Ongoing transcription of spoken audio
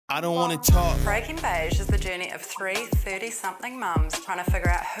I don't want to talk. Breaking Beige is the journey of three 30-something mums trying to figure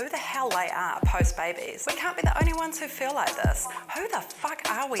out who the hell they are post-babies. We can't be the only ones who feel like this. Who the fuck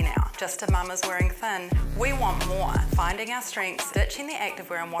are we now? Just a mamas wearing thin? We want more. Finding our strengths, ditching the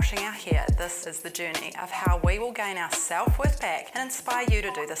activewear and washing our hair. This is the journey of how we will gain our self-worth back and inspire you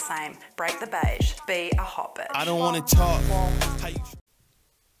to do the same. Break the beige. Be a hot bitch. I don't want to talk. Hey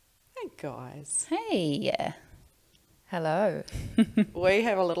guys, Hey. Hello. we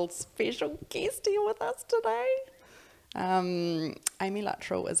have a little special guest here with us today. Amy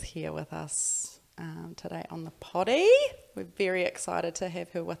Luttrell is here with us today on the potty. We're very excited to have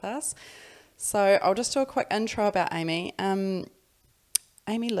her with us. So I'll just do a quick intro about Amy.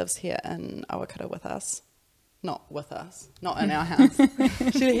 Amy lives here in Awakato with us. Not in our house.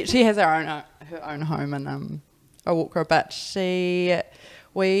 She has her own home in Awakato, but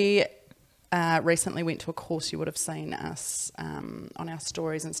we recently went to a course. You would have seen us on our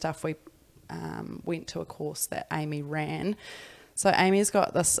stories and stuff. We went to a course that Amy ran. So Amy's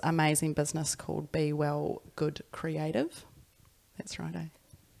got this amazing business called Be Well Good Creative. That's right, eh?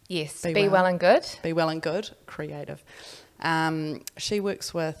 Yes, be well and good. Be Well and Good Creative. She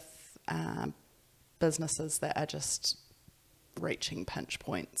works with businesses that are just reaching pinch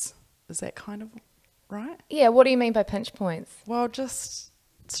points. Is that kind of right? Yeah, what do you mean by pinch points? Well, just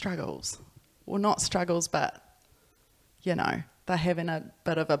struggles. Well, not struggles, but, you know, they're having a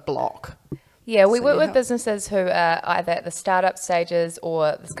bit of a block. Yeah, we So work you with help- businesses who are either at the startup stages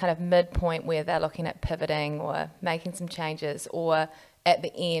or this kind of midpoint where they're looking at pivoting or making some changes, or at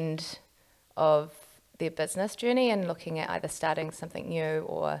the end of their business journey and looking at either starting something new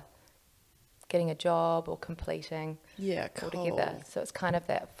or getting a job or completing Yeah, cool. altogether. So it's kind of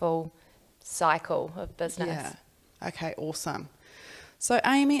that full cycle of business. Yeah. Okay, awesome. So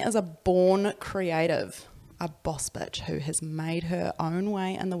Amy is a born creative, a boss bitch who has made her own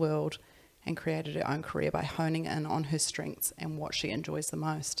way in the world and created her own career by honing in on her strengths and what she enjoys the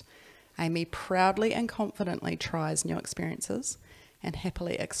most. Amy proudly and confidently tries new experiences and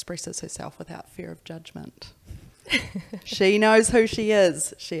happily expresses herself without fear of judgment. She knows who she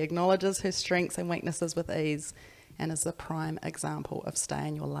is. She acknowledges her strengths and weaknesses with ease and is the prime example of stay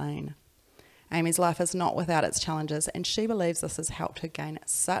in your lane. Amy's life is not without its challenges, and she believes this has helped her gain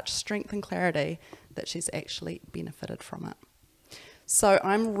such strength and clarity that she's actually benefited from it. So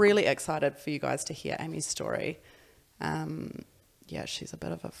I'm really excited for you guys to hear Amy's story. Yeah, she's a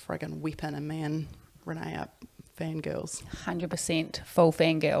bit of a friggin' weapon, and me and Renee are fangirls. 100% full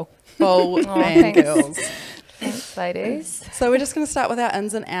fangirl. Full fangirls. Thanks, ladies. So we're just going to start with our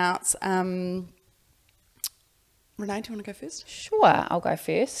ins and outs. Renee, do you want to go first? Sure, I'll go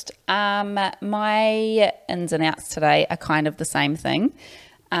first. My ins and outs today are kind of the same thing.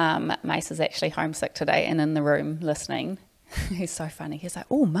 Mace is actually homesick today and in the room listening. He's so funny. He's like,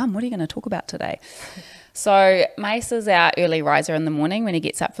 "Oh, Mum, what are you going to talk about today?" So Mace is our early riser in the morning. When he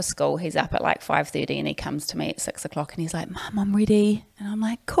gets up for school, he's up at like 5:30 and he comes to me at 6 o'clock and he's like, "Mum, I'm ready." And I'm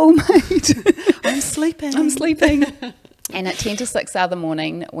like, "Cool, mate." I'm sleeping. And at 10 to 6 the other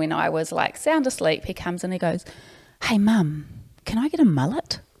morning, when I was like sound asleep, he comes and he goes, "Hey, Mum, can I get a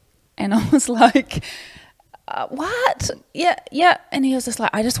mullet?" And I was like, what? Yeah. And he was just like,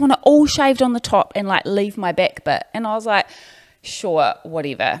 "I just want it all shaved on the top and like leave my back bit." And I was like, "Sure,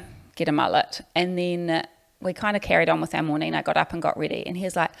 whatever, get a mullet." And then we kind of carried on with our morning. I got up and got ready. And he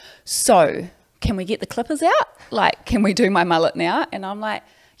was like, "So can we get the clippers out? Like, can we do my mullet now?" And I'm like,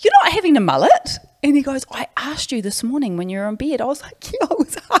 "You're not having a mullet?" And he goes, "I asked you this morning when you were in bed." I was like, "Yeah, I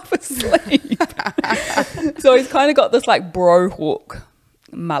was half asleep." So he's kind of got this like bro hawk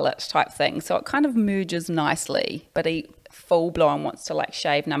mullet type thing. So it kind of merges nicely, but he full blown wants to like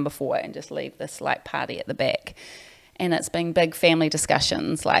shave number 4 and just leave this like party at the back. And it's been big family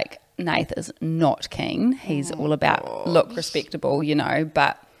discussions. Like Nath is not keen. He's all about look respectable, you know,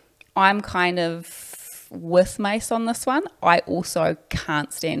 but I'm kind of with Mace on this one. I also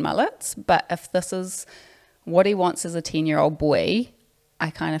can't stand mullets, but if this is what he wants as a 10-year-old boy, I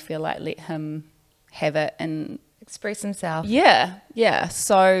kind of feel like let him have it and express himself. Yeah.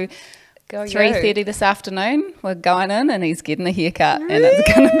 So Go 3:30 this afternoon, we're going in and he's getting a haircut and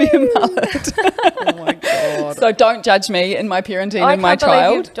it's going to be a mullet. Oh my God. So don't judge me in my parenting I and my can't believe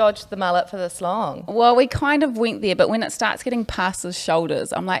child. you've dodged the mullet for this long. Well, we kind of went there, but when it starts getting past his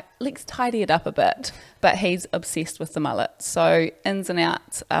shoulders, I'm like, let's tidy it up a bit. But he's obsessed with the mullet. So ins and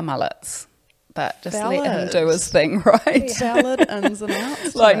outs are mullets. But just let him do his thing, right? Valid ins and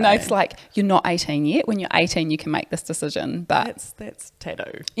outs. Like today. Nate's like, "You're not 18 yet. When you're 18, you can make this decision." But That's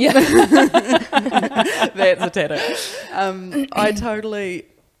tattoo. yeah, That's a tattoo. I totally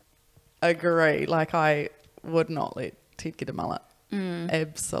agree. Like, I would not let Ted get a mullet.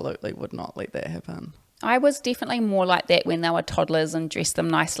 Absolutely would not let that happen. I was definitely more like that when they were toddlers and dressed them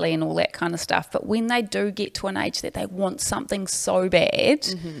nicely and all that kind of stuff. But when they do get to an age that they want something so bad,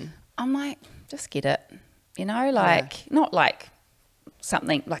 I'm like, just get it. You know, like, not like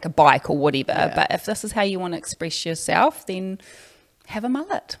something like a bike or whatever, but if this is how you want to express yourself, then have a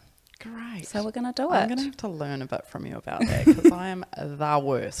mullet. Great. So we're going to do I'm it. going to have to learn a bit from you about that because I am the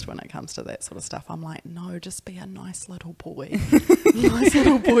worst when it comes to that sort of stuff. I'm like, no, just be a nice little boy. Nice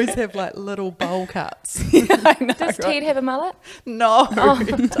little boys have like little bowl cuts. I know, Does Ted have a mullet? No,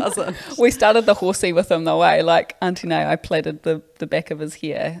 it doesn't. We started the horsey with him though, eh? Like Auntie Nay, I plaited the back of his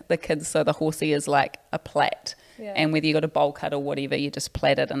hair, the kids, so the horsey is like a plait. Yeah. And whether you got a bowl cut or whatever, you just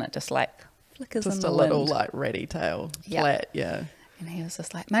plait it and it just like flickers Just in the a little wind. like ratty tail flat, yeah. And he was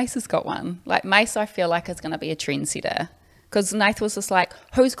just like, Mace has got one. Like Mace, I feel like is going to be a trendsetter. Because Nath was just like,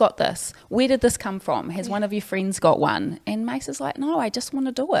 who's got this? Where did this come from? Has one of your friends got one? And Mace is like, no, I just want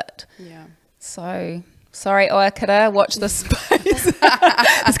to do it. Yeah. So, sorry, Oakara, watch this space.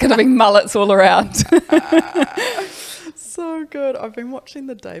 There's going to be mullets all around. So good. I've been watching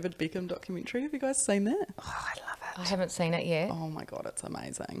the David Beckham documentary. Have you guys seen that? Oh, I love I haven't seen it yet. Oh my God, it's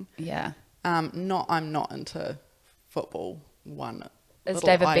amazing. Yeah. I'm not into football one. Is little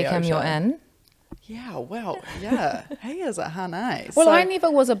David Beckham iota. you're in? Yeah, well, yeah. He is a honey. Well, So- I never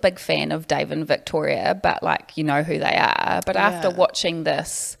was a big fan of Dave and Victoria, but like, you know who they are. But after Yeah. watching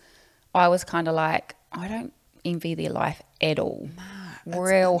this, I was kind of like, I don't envy their life at all. It's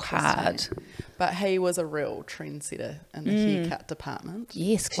Real interesting. hard. But he was a real trendsetter in the haircut department.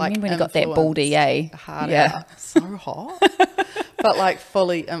 Yes, because you remember when he got that baldy, influenced eh? hard Yeah. out. So hot. But like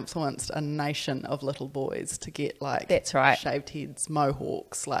fully influenced a nation of little boys to get like That's right. shaved heads,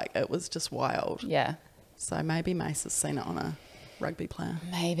 mohawks. Like it was just wild. Yeah. So maybe Mace has seen it on a rugby player.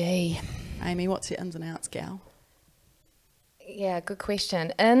 Maybe. Amy, what's your ins and outs, gal? Yeah, good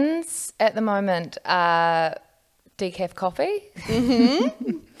question. Ins at the moment are decaf coffee.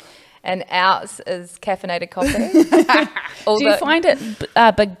 And outs is caffeinated coffee. Do you find it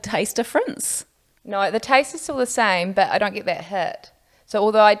a big taste difference? No, the taste is still the same, but I don't get that hit. So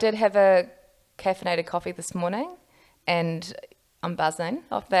although I did have a caffeinated coffee this morning and I'm buzzing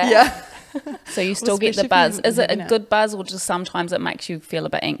off that. Yeah. So you still get especially the if buzz. you Is it a haven't had good buzz or just sometimes it makes you feel a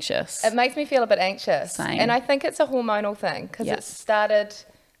bit anxious? It makes me feel a bit anxious. Same. And I think it's a hormonal thing because Yeah. it started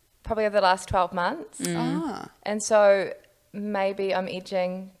probably over the last 12 months. Ah. And so maybe I'm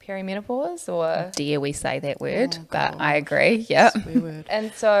edging perimenopause or... Dare we say that word? Oh, But God. I agree. Yeah. Swear word.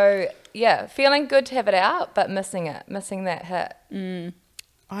 And so, yeah, feeling good to have it out, but missing that hit.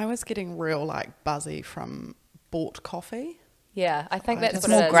 I was getting real like buzzy from bought coffee. Yeah, I think I that's just-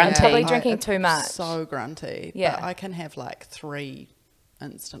 what it more is. grunty. Probably I- drinking it's too much. So grunty. Yeah. But I can have like 3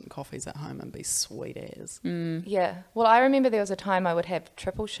 instant coffees at home and be sweet as. Yeah. Well, I remember there was a time I would have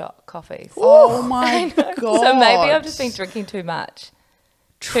triple shot coffees. Oh my God. So maybe I've just been drinking too much.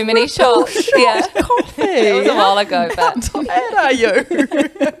 Too many shots. Yeah. coffee. It was a while ago, but Tired are you?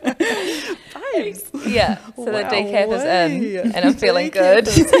 Babes. yeah. So the decaf is Wowee. in, and I'm feeling Decaf good.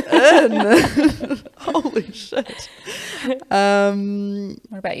 is in. Holy shit.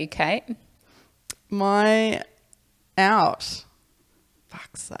 What about you, Kate? My out,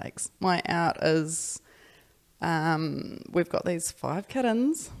 fuck's sakes, my out is we've got these 5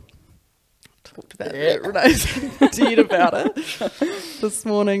 kittens. Talked about that, Renee's dead about it. This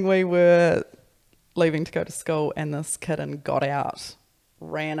morning we were leaving to go to school and this kitten got out,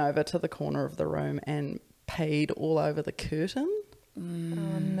 ran over to the corner of the room and peed all over the curtain. Oh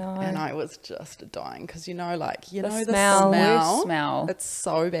no. And I was just dying because The the smell. Worst smell. It's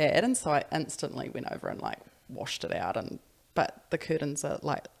so bad, and so I instantly went over and like washed it out. But the curtains are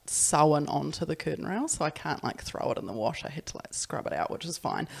like sewn onto the curtain rail, so I can't like throw it in the wash. I had to like scrub it out, which is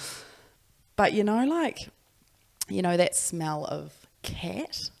fine. But that smell of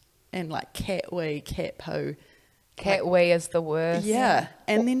cat and like cat wee, cat poo. Cat wee is the worst. Yeah,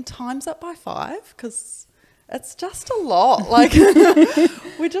 and then times it by 5 because it's just a lot. Like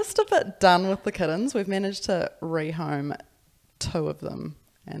we're just a bit done with the kittens. We've managed to rehome 2 of them,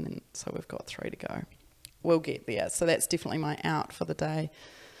 and then so we've got 3 to go. We'll get there. So that's definitely my out for the day.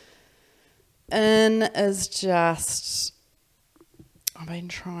 In is just I've been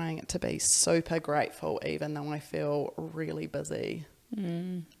trying to be super grateful, even though I feel really busy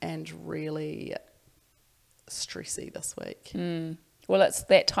and really stressy this week. Well, it's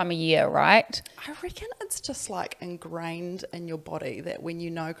that time of year, right? I reckon it's just like ingrained in your body that when you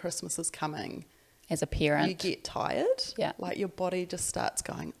know Christmas is coming, As a parent. you get tired. Yeah. Like your body just starts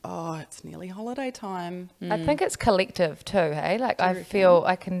going, oh, it's nearly holiday time. I think it's collective too, hey? Like Do you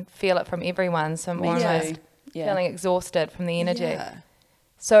I can feel it from everyone. So I'm Me too. almost feeling exhausted from the energy. Yeah.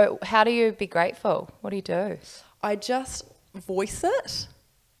 So how do you be grateful? What do you do? I just voice it,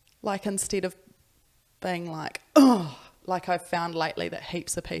 like instead of being like, oh, like I've found lately that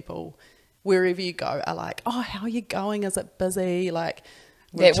heaps of people, wherever you go, are like, oh, how are you going? Is it busy? Like,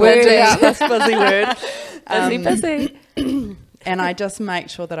 That we're word. talking about this busy word. Busy. And I just make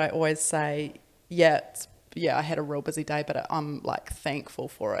sure that I always say, yeah, I had a real busy day, but I'm like thankful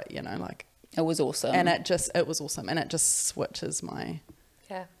for it, you know, like. It was awesome. And it was awesome. And it just switches my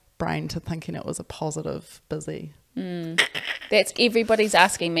brain to thinking it was a positive busy. That's everybody's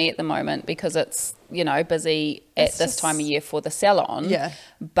asking me at the moment because it's, you know, busy at this time of year for the salon. Yeah.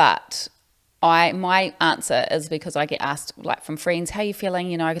 But my answer is because I get asked like from friends, how are you feeling,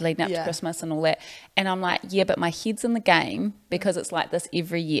 you know, leading up to Christmas and all that. And I'm like, yeah, but my head's in the game because it's like this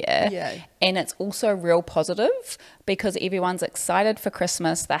every year. Yeah. And it's also real positive because everyone's excited for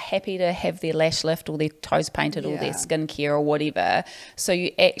Christmas. They're happy to have their lash lift or their toes painted or their skincare or whatever. So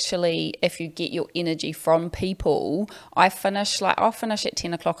you actually, if you get your energy from people, I'll finish at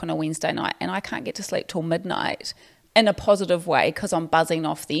 10 o'clock on a Wednesday night and I can't get to sleep till midnight. In a positive way because I'm buzzing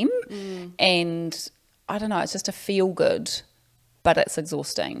off them and I don't know, it's just a feel good but it's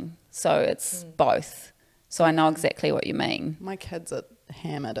exhausting, so it's both. So I know exactly what you mean. My kids are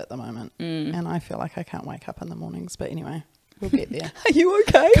hammered at the moment and I feel like I can't wake up in the mornings, but anyway, we'll get there. Are you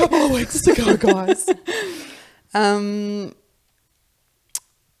okay? Couple of weeks to go, guys. Amy.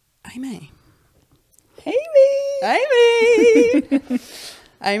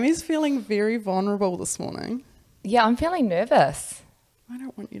 Amy's feeling very vulnerable this morning. Yeah, I'm feeling nervous. I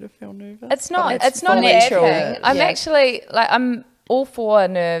don't want you to feel nervous. It's not a bad natural. thing. I'm actually I'm all for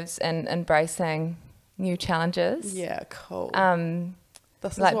nerves and embracing new challenges. Yeah, cool.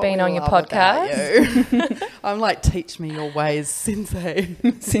 This is like what being we on your love about podcast. you. I'm like, teach me your ways, sensei.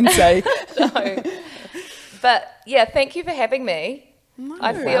 Sensei. No. But yeah, thank you for having me. No.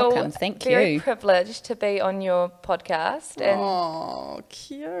 I feel welcome. Thank very you. privileged to be on your podcast. And Oh,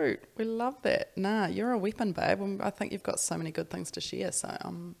 cute. We love that. Nah, you're a weapon, babe. I think you've got so many good things to share, so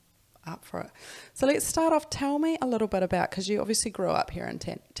I'm up for it. So let's start off. Tell me a little bit about, because you obviously grew up here in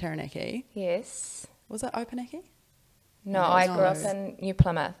Taranaki. yes. Was it Opanaki? No, I grew up in New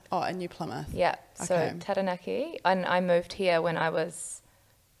Plymouth. Oh, in New Plymouth. Yeah. So Okay. Taranaki. And I moved here when I was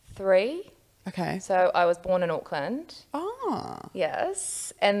 3. Okay. So I was born in Auckland. Oh.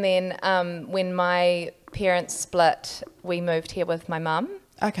 Yes. And then when my parents split, we moved here with my mum.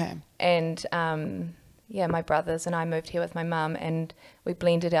 Okay. And my brothers and I moved here with my mum and we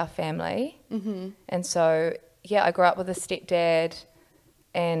blended our family. Mm-hmm. And so, I grew up with a stepdad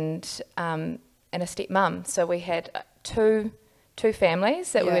and a stepmum. So we had two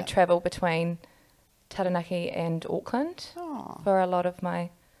families that we would travel between Taranaki and Auckland for a lot of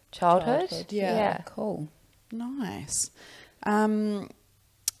my childhood. Yeah. Cool. Nice. And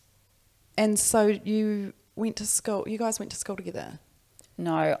so you went to school, you guys went to school together?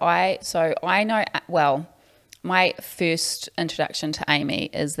 No, I know, well, my first introduction to Amy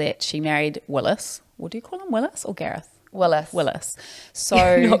is that she married Willis. What do you call him, Willis or Gareth? Willis.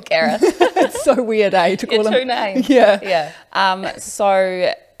 So Not Gareth. it's so weird, to call him. Two names. Yeah.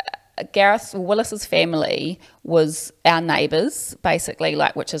 So Willis's family was our neighbours, basically,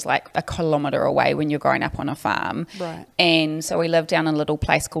 which is like a kilometre away when you're growing up on a farm. Right. And so we lived down in a little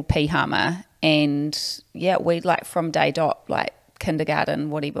place called Pihama, and we from day dot, kindergarten,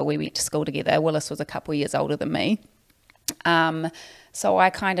 whatever, we went to school together. Willis was a couple of years older than me. So I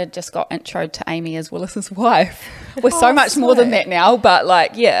kind of just got introed to Amy as Willis's wife. We're so much more than that now, but I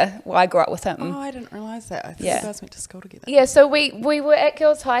grew up with him. Oh, I didn't realise that. I thought you guys went to school together. Yeah, so we were at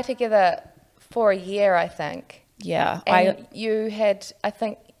Girls High together for a year, I think. Yeah. And you had, I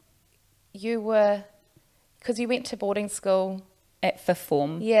think, you were, because you went to boarding school. At fifth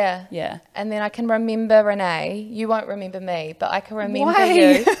form. Yeah. Yeah. And then I can remember Renee. You won't remember me, but I can remember Why?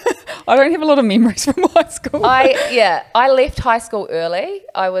 you. I don't have a lot of memories from high school. I left high school early.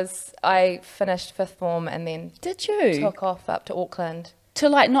 I finished fifth form and then Did you? took off up to Auckland. To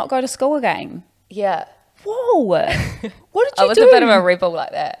not go to school again? Yeah. Whoa. What did you do? I was a bit of a rebel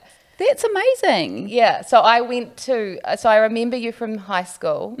like that. That's amazing. Yeah. So I remember you from high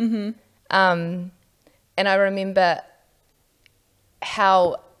school. Mm-hmm. And I remember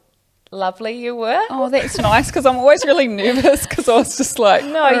how lovely you were. Oh, that's nice, because I'm always really nervous because I was just like,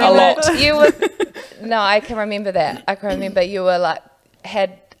 No, I can remember that. I can remember you were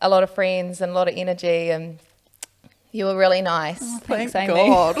had a lot of friends and a lot of energy and you were really nice. Oh, thanks, Thank Amy.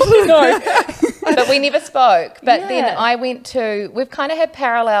 God. No. But we never spoke. But then Yeah. we've kind of had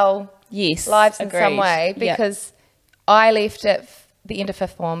parallel lives in some agreed. way, because I left at the end of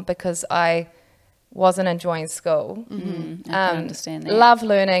fifth form because I wasn't enjoying school. I can understand that. Love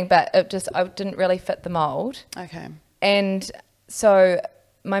learning, but I didn't really fit the mold. Okay. And so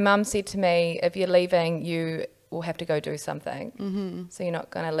my mum said to me, if you're leaving, you will have to go do something. Mm-hmm. So you're not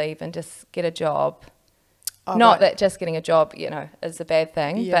going to leave and just get a job. Oh, Not right. that just getting a job, is a bad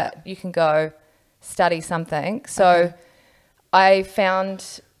thing, Yeah. but you can go study something. So I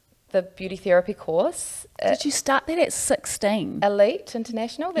found the beauty therapy course. Did you start that at 16? Elite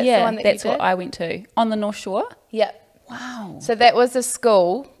International? That's the one that that's you did? what I went to. On the North Shore? Yeah. Wow. So that was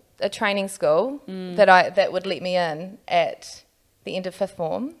a training school that would let me in at the end of fifth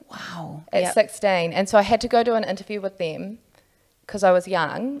form Wow. at 16. And so I had to go to an interview with them because I was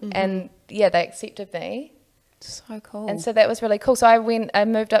young. And they accepted me. So cool. And so that was really cool. So I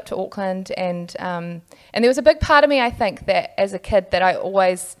moved up to Auckland, and there was a big part of me, I think, that as a kid that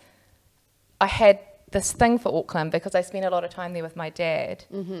I had this thing for Auckland because I spent a lot of time there with my dad,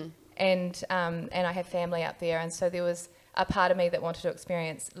 and I have family up there, and so there was a part of me that wanted to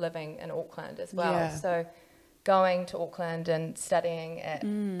experience living in Auckland as well. Yeah. So going to Auckland and studying at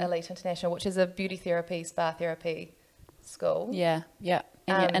Elite International, which is a beauty therapy, spa therapy school. Yeah.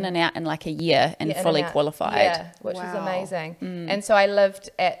 And you're in and out in like a year and Yeah, in fully and out. qualified. Yeah, which is Wow. amazing. And so I lived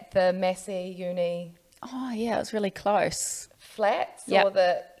at the Massey Uni Oh, yeah, it was really close. flats, Yep.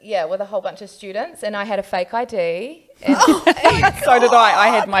 with a whole bunch of students, and I had a fake ID. And So did I. I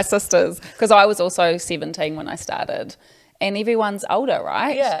had my sisters because I was also 17 when I started. And everyone's older,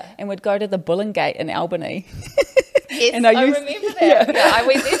 right? Yeah. And we'd go to the Bullen Gate in Albany. yes, And I I used- remember that. Yeah, I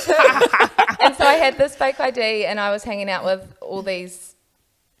went there too. And so I had this fake ID, and I was hanging out with all these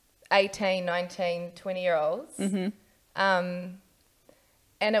 18, 19, 20-year-olds.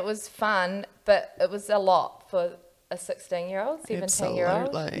 And it was fun, but it was a lot for a 16-year-old,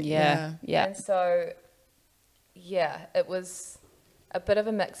 17-year-old. Absolutely. Yeah. And so, it was a bit of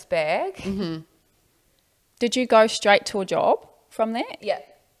a mixed bag. Did you go straight to a job from that? Yeah.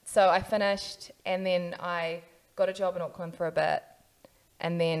 So I finished, and then I got a job in Auckland for a bit,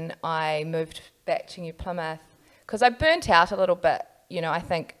 and then I moved back to New Plymouth because I burnt out a little bit, I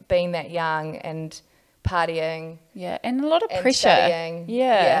think being that young and partying. Yeah, and a lot of And pressure. studying.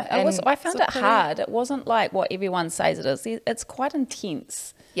 Yeah, Yeah, I found so it hard. It wasn't like what everyone says it is. It's quite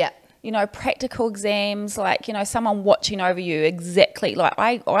intense. Yeah. Practical exams, someone watching over you. Exactly. Like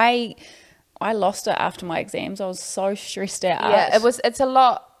I lost it after my exams. I was so stressed out. Yeah, it's a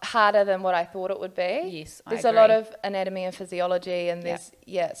lot harder than what I thought it would be. Yes, I There's a lot agree. of anatomy and physiology, and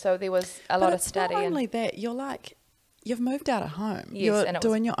so there was a lot But of it's study. not and only that, you've moved out of home. Yes, You're and it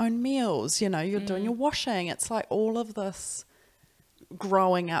doing your own meals, you're doing your washing. It's like all of this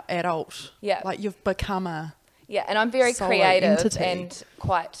growing up adult. Yeah. Like you've become a and I'm very solo creative entity. and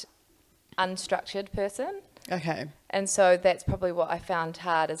quite unstructured person. okay. And so that's probably what I found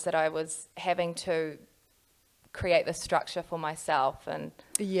hard, is that I was having to create the structure for myself and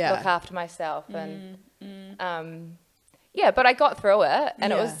Yeah. look after myself. And but I got through it,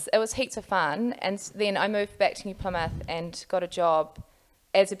 and Yeah. it was heaps of fun. And then I moved back to New Plymouth and got a job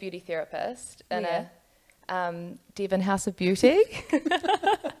as a beauty therapist in a Devon House of Beauty.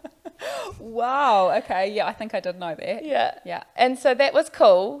 Wow. Okay. Yeah, I think I did know that. Yeah. And so that was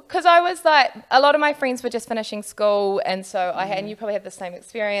cool, because I was like, a lot of my friends were just finishing school, and so and you probably had the same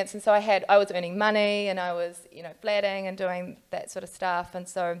experience, and so I was earning money, and I was, flatting and doing that sort of stuff, and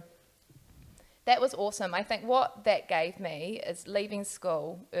so that was awesome. I think what that gave me is leaving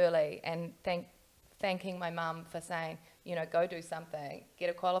school early and thanking my mum for saying, go do something, get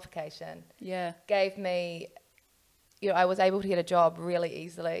a qualification. Yeah. Gave me, I was able to get a job really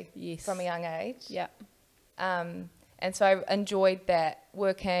easily from a young age. Yeah. And so I enjoyed that,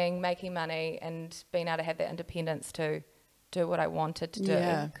 working, making money, and being able to have that independence to do what I wanted to do,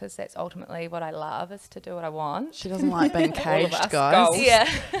 Yeah. because that's ultimately what I love, is to do what I want. She doesn't like being caged, us guys. goals. Yeah.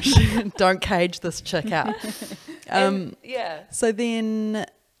 Don't cage this chick out. So then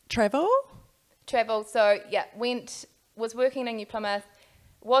travel? Travel. So was working in New Plymouth,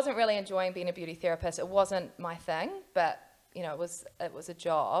 wasn't really enjoying being a beauty therapist. It wasn't my thing, but it was a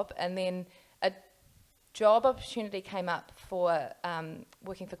job. And then a job opportunity came up for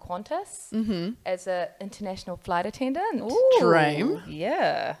working for Qantas as an international flight attendant. Dream.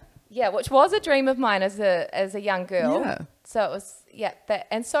 Yeah. Yeah, which was a dream of mine as a young girl. Yeah. So it was that,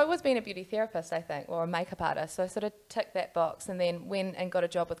 and so was being a beauty therapist, I think, or a makeup artist. So I sort of ticked that box, and then went and got a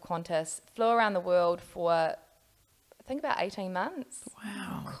job with Qantas. Flew around the world for, I think, about 18 months.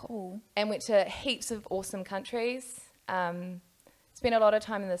 Wow. Cool. And went to heaps of awesome countries. Spent a lot of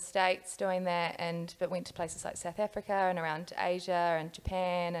time in the States doing that, but went to places like South Africa and around Asia and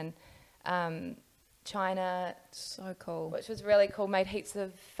Japan and China, So cool. which was really cool. Made heaps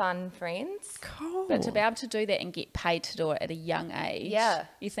of fun friends. Cool. But to be able to do that and get paid to do it at a young age, Yeah.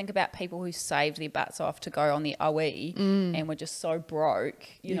 you think about people who saved their butts off to go on the OE and were just so broke,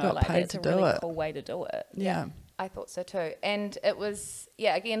 you know, got like paid that's to a do really it. cool way to do it. Yeah. I thought so too. And it was,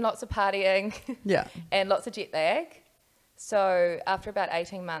 again, lots of partying Yeah. and lots of jet lag. So after about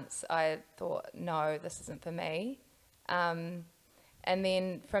 18 months, I thought, no, this isn't for me. And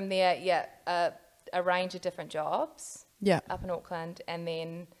then from there, a range of different jobs Yeah. up in Auckland. And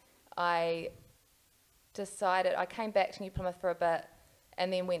then I decided, I came back to New Plymouth for a bit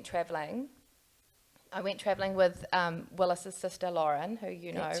and then went travelling. I went travelling with Willis's sister, Lauren, who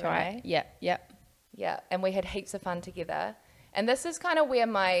you know, That's Renee. right. Yeah, yeah. Yeah, and we had heaps of fun together. And this is kind of where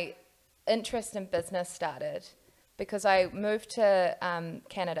my interest in business started, because I moved to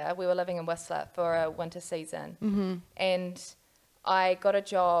Canada. We were living in Whistler for a winter season. And I got a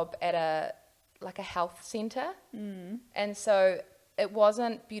job at a health centre. And so it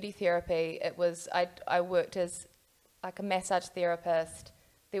wasn't beauty therapy. It was, I worked as like a massage therapist.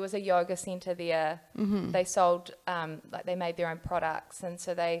 There was a yoga centre there. They sold, they made their own products. And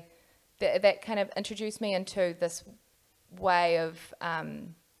so that kind of introduced me into this way of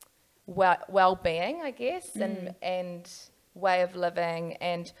well-being, I guess, and way of living.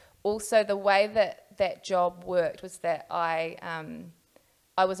 And also the way that job worked was that I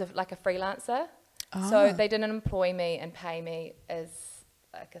was like a freelancer. So they didn't employ me and pay me as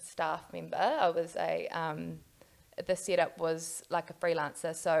like a staff member. I was the setup was like a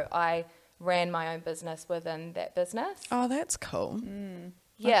freelancer. So I ran my own business within that business. Oh, that's cool.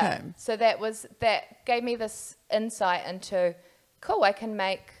 Yeah. Okay. So that gave me this insight into, cool, I can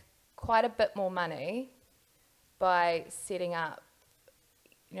make quite a bit more money by setting up,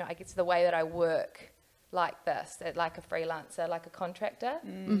 you know, I guess the way that I work like this, like a freelancer, like a contractor.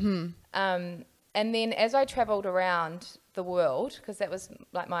 And then as I travelled around the world, because that was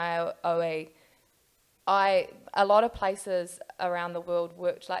like my OE, a lot of places around the world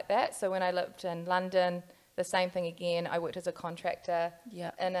worked like that. So when I lived in London, the same thing again. I worked as a contractor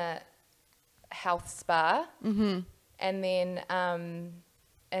in a health spa, and then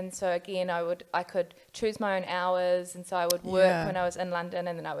and so again I could choose my own hours, and so I would work when I was in London,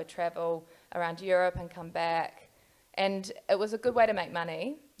 and then I would travel around Europe and come back, and it was a good way to make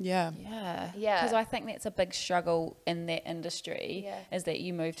money. Yeah. Yeah. Because I think that's a big struggle in that industry, is that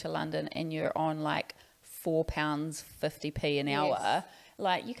you move to London and you're on like £4.50 an hour.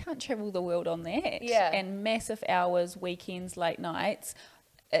 Like, you can't travel the world on that. Yeah. And massive hours, weekends, late nights.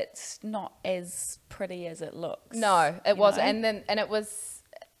 It's not as pretty as it looks. No, it wasn't. know? And it was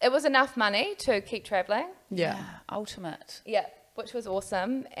enough money to keep traveling. Yeah. Ultimate. Yeah, which was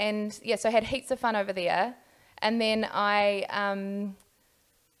awesome. And so I had heaps of fun over there. And then what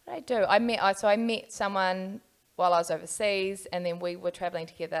did I do? I met someone while I was overseas, and then we were traveling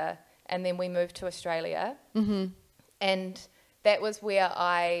together, and then we moved to Australia. And that was where so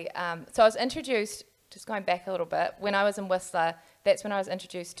I was introduced, just going back a little bit, when I was in Whistler, that's when I was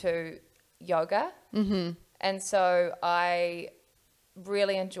introduced to yoga. And so I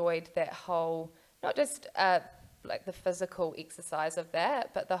really enjoyed that whole, not just like the physical exercise of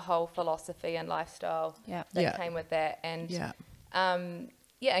that, but the whole philosophy and lifestyle that came with that. And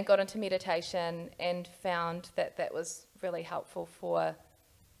and got into meditation and found that was really helpful for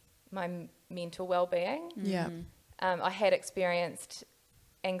my mental well-being. I had experienced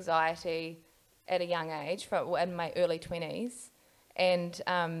anxiety at a young age, in my early 20s, and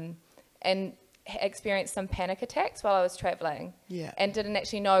experienced some panic attacks while I was travelling, and didn't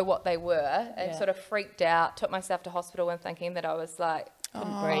actually know what they were, and sort of freaked out, took myself to hospital and thinking that I was like,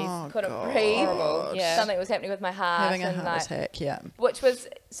 couldn't breathe. Horrible. Something was happening with my heart. Having a heart attack, Which was,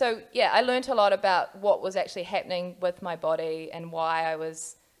 I learned a lot about what was actually happening with my body and why I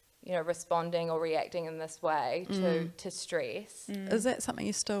was, you know, responding or reacting in this way to stress. Is that something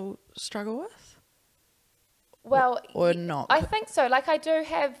you still struggle with? Well, or not? I think so. Like, I do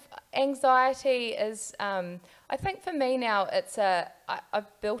have anxiety is, I think for me now,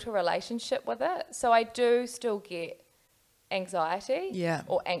 I've built a relationship with it. So I do still get anxiety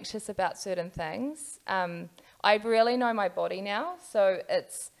or anxious about certain things. I really know my body now. So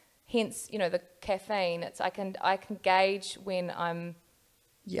it's, hence, you know, the caffeine, I can gauge when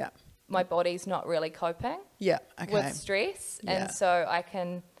my body's not really coping with stress. And so I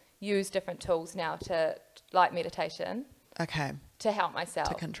can use different tools now like meditation. To help myself.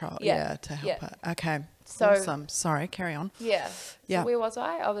 To control, to help it. Okay. So, awesome. Sorry, carry on. So where was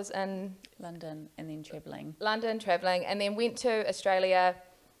I? I was in London and then travelling. And then went to Australia,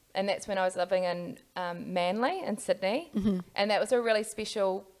 and that's when I was living in Manly in Sydney. And that was a really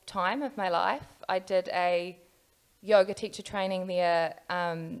special time of my life. I did a yoga teacher training there,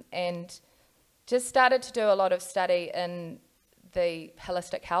 and just started to do a lot of study in the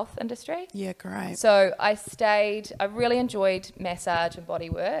holistic health industry. Yeah, great. So I really enjoyed massage and body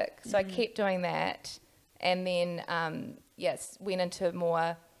work. So I kept doing that. And then, went into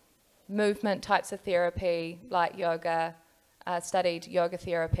more movement types of therapy, like yoga, studied yoga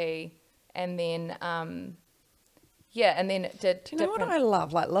therapy. And then, and then did Do you know what I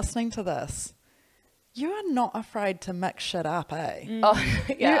love? Like, listening to this, you are not afraid to mix shit up, eh? Oh,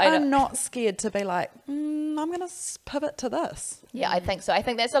 yeah, you are not scared to be like, I'm going to pivot to this. Yeah, I think so. I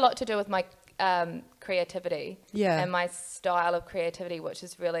think that's a lot to do with my creativity. Yeah. And my style of creativity, which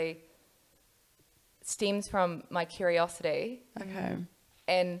is really stems from my curiosity. Okay.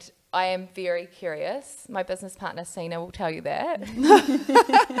 And I am very curious. My business partner, Sina, will tell you that.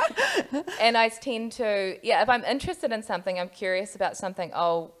 And I tend to, if I'm interested in something, I'm curious about something,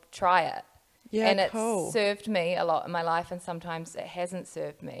 I'll try it. Yeah, and it's cool. served me a lot in my life, and sometimes it hasn't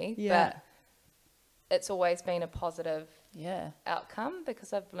served me. Yeah. But it's always been a positive Yeah. outcome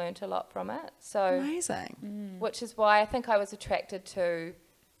because I've learnt a lot from it. So, Amazing. which is why I think I was attracted to,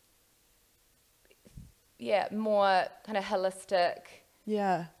 more kind of holistic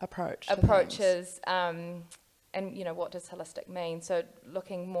Yeah, approach. to things. approaches. And, what does holistic mean? So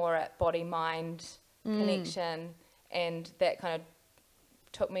looking more at body-mind connection, and that kind of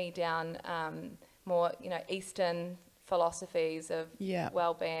took me down more, Eastern philosophies of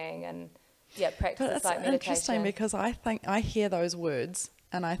well-being and practices But it's like meditation. interesting because I think I hear those words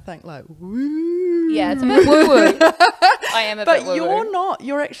and I think like, woo. Yeah, it's a bit woo-woo. I am a bit But woo-woo.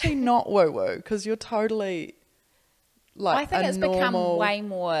 you're actually not woo-woo because you're totally like I think a it's normal... become way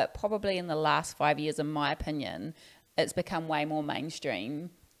more, probably in the last 5 years, in my opinion, it's become way more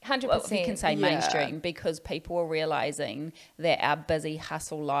mainstream. 100%. Well, if you can say Yeah. mainstream, because people are realising that our busy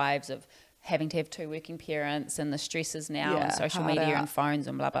hustle lives of having to have 2 working parents and the stresses now Yeah, and social hard media out. and phones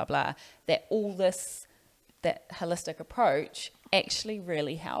and blah, blah, blah, that all this, that holistic approach actually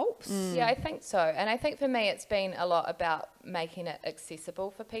really helps. Yeah, I think so. And I think for me, it's been a lot about making it accessible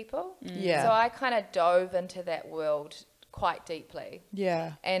for people. Yeah. So I kind of dove into that world quite deeply.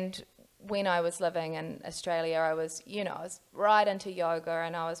 Yeah. And when I was living in Australia, I was right into yoga,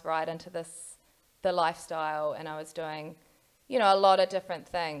 and I was right into the lifestyle, and I was doing, a lot of different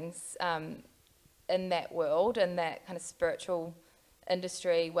things in that world, in that kind of spiritual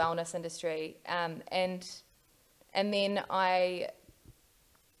industry, wellness industry. And then I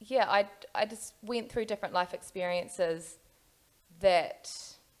just went through different life experiences that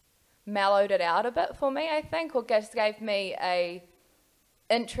mellowed it out a bit for me, I think, or just gave me a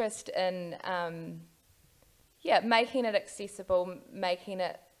interest in making it accessible, making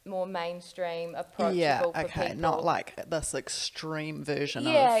it more mainstream, approachable for people. Not like this extreme version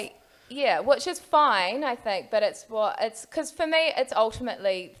of... Which is fine, I think, but it's because for me, it's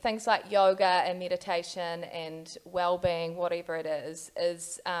ultimately things like yoga and meditation and well-being, whatever it is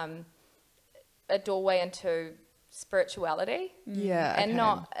a doorway into spirituality. Yeah, And okay.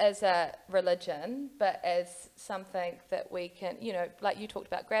 not as a religion, but as something that we can, like you talked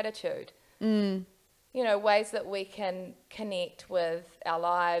about gratitude. Ways that we can connect with our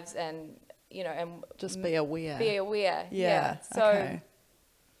lives and, and Just be aware. be aware. Yeah. So okay.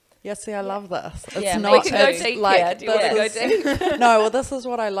 Yeah, see, I love this. It's Yeah, me not we can go it's deep like here. Do you want to go deep? No, well, this is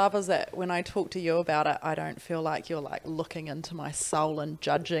what I love is that when I talk to you about it, I don't feel like you're like looking into my soul and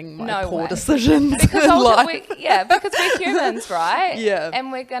judging my No poor way. decisions. Because in life. because we're humans, right? Yeah.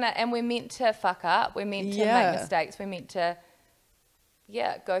 And we're meant to fuck up. We're meant to Yeah. make mistakes. We're meant to,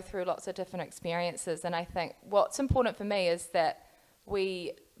 go through lots of different experiences. And I think what's important for me is that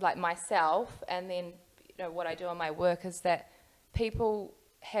we, like myself, and then what I do on my work is that people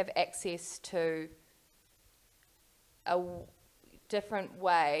have access to different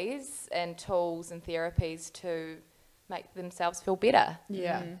ways and tools and therapies to make themselves feel better.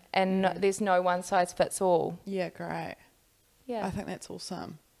 Yeah. And there's no one size fits all. Yeah, great. Yeah. I think that's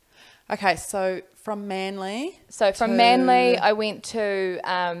awesome. Okay, so from Manly. So from to- Manly, I went to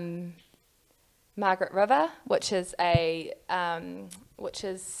Margaret River, which is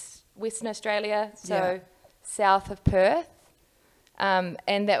Western Australia, so Yeah. south of Perth.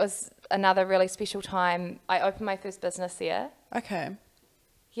 And that was another really special time. I opened my first business there. Okay.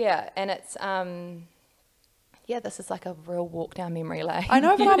 Yeah, and it's this is like a real walk down memory lane. I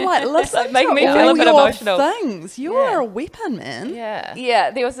know, but I'm like, listen Like, making to me feel all a bit your emotional. things. You Yeah. are a weapon, man. Yeah.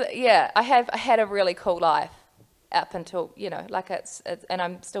 Yeah, I had a really cool life up until, it's and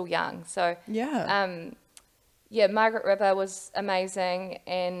I'm still young. So Yeah. Margaret River was amazing,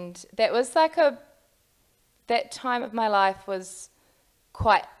 and that was like that time of my life was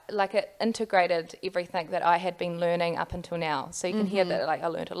quite like it integrated everything that I had been learning up until now. So you can hear that like I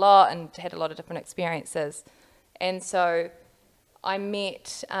learned a lot and had a lot of different experiences. And so I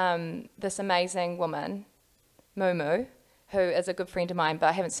met this amazing woman, Mumu, who is a good friend of mine, but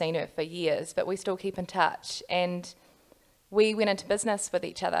I haven't seen her for years, but we still keep in touch. And we went into business with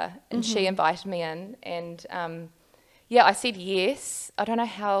each other, and she invited me in, and I said yes. I don't know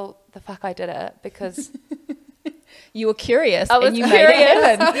how the fuck I did it, because You were curious I was and you curious.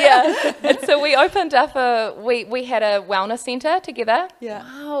 made it happen. Yeah. And so we opened up we had a wellness centre together. Yeah.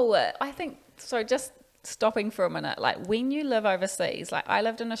 Wow. I think, so just stopping for a minute, like when you live overseas, like I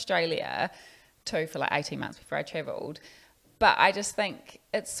lived in Australia too for like 18 months before I travelled. But I just think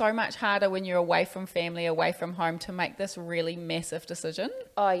it's so much harder when you're away from family, away from home, to make this really massive decision.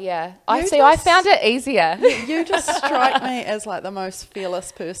 Oh, yeah. I I found it easier. You just strike me as like the most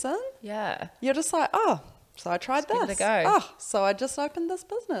fearless person. Yeah. You're just like, oh, so I tried Just give this. it a go. Oh, so I just opened this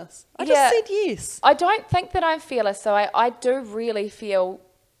business. I Yeah. just said yes. I don't think that I'm fearless, so I do really feel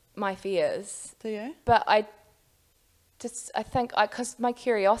my fears. Do you? But I think, because my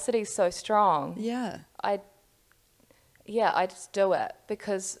curiosity is so strong, Yeah. I just do it,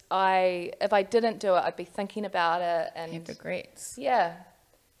 because if I didn't do it, I'd be thinking about it and Have regrets. yeah.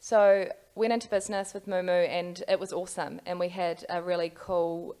 So went into business with Mumu, and it was awesome. And we had a really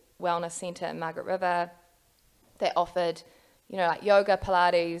cool wellness centre in Margaret River that offered, like yoga,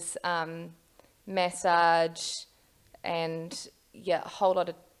 Pilates, massage, and a whole lot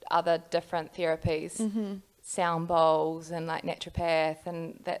of other different therapies. Sound bowls and like naturopath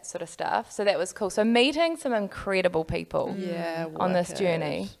and that sort of stuff. So that was cool. So meeting some incredible people Yeah. on this wicked.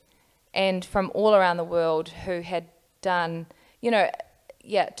 journey, and from all around the world who had done,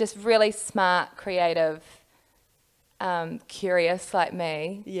 just really smart, creative, curious like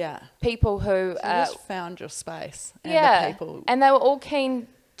me. Yeah. People who, So you just found your space. And the people. and they were all keen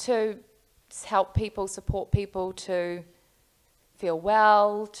to help people, support people to feel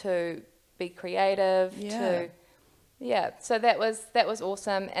well, to be creative, so that was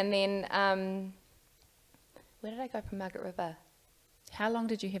awesome. And then where did I go from Margaret River? How long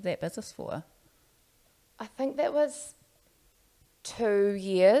did you have that business for? I think that was 2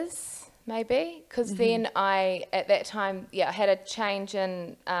 years maybe, because then at that time I had a change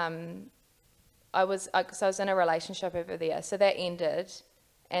in I was in a relationship over there, so that ended,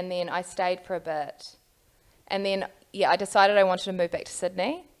 and then I stayed for a bit, and then I decided I wanted to move back to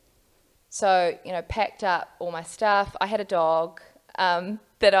Sydney. So, packed up all my stuff. I had a dog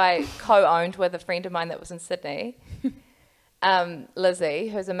that I co-owned with a friend of mine that was in Sydney, Lizzie,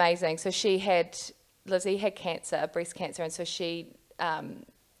 who's amazing. So Lizzie had cancer, breast cancer, and so she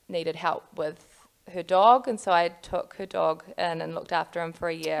needed help with her dog, and so I took her dog in and looked after him for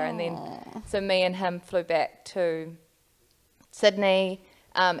a year. And then, so me and him flew back to Sydney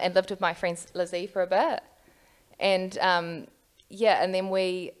and lived with my friend Lizzie for a bit. And, and then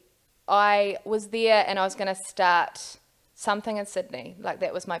I was there, and I was going to start something in Sydney. Like,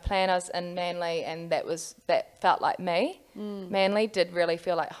 that was my plan. I was in Manly, and that felt like me. Manly did really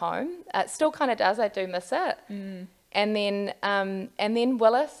feel like home. It still kind of does. I do miss it. And then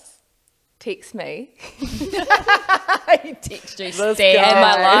Willis texts me. He texted you, And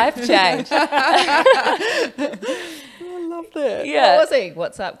my life changed. I love that. Yeah. What was he?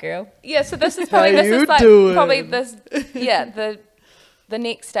 What's up, girl? Yeah, so this is probably the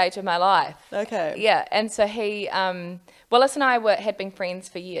next stage of my life. Okay. Yeah, and so Willis and I had been friends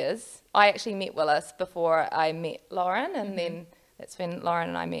for years. I actually met Willis before I met Lauren, and then that's when Lauren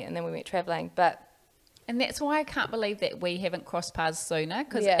and I met, and then we went travelling. And that's why I can't believe that we haven't crossed paths sooner,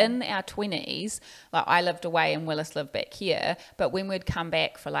 because Yeah. in our 20s, like I lived away and Willis lived back here, but when we'd come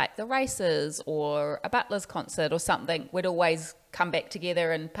back for like the races or a Butlers concert or something, we'd always come back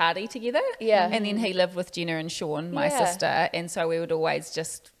together and party together. Yeah. And then he lived with Jenna and Sean, my Yeah. sister, and so we would always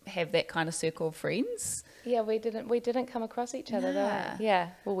just have that kind of circle of friends. Yeah, we didn't come across each other Nah. though. Yeah,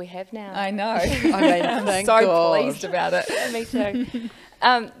 well, we have now. I know. I mean, I'm thank so God. pleased about it. Me too.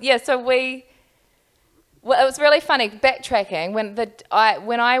 So it was really funny backtracking when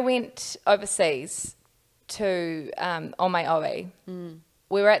I went overseas to on my OE.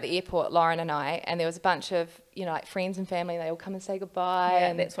 We were at the airport, Lauren and I, and there was a bunch of like friends and family. They all come and say goodbye, Yeah,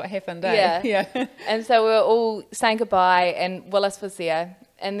 and that's what happened. Eh? Yeah. And so we were all saying goodbye, and Willis was there.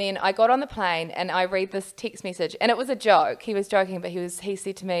 And then I got on the plane, and I read this text message, and it was a joke. He was joking, but he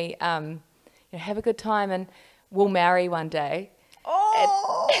said to me, "Have a good time, and we'll marry one day."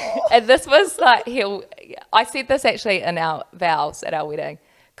 Oh. And this was like, I said this actually in our vows at our wedding,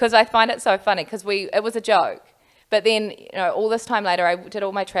 because I find it so funny, because it was a joke. But then, all this time later, I did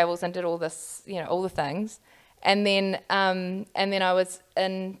all my travels and did all this, all the things. And then I was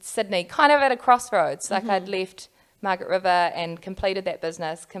in Sydney, kind of at a crossroads. Like I'd left Margaret River and completed that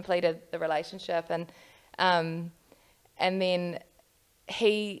business, completed the relationship, and then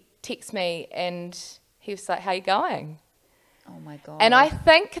he texted me and he was like, "How you going?" Oh my God. And I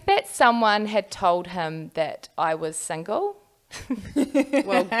think that someone had told him that I was single.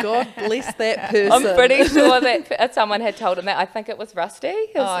 Well, God bless that person. I'm pretty sure that someone had told him that. I think it was Rusty.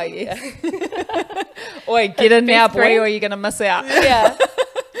 Oh, yes. Oi, get in now, boy, friend. or you're going to miss out. Yeah.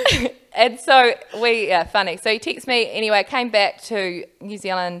 And so funny. So he texted me. Anyway, I came back to New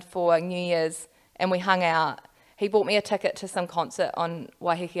Zealand for New Year's and we hung out. He bought me a ticket to some concert on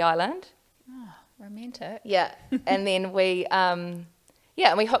Waiheke Island. Oh, romantic. Yeah. And then we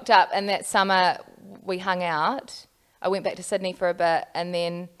hooked up, and that summer we hung out. I went back to Sydney for a bit, and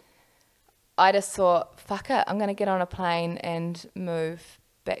then I just thought, fuck it, I'm going to get on a plane and move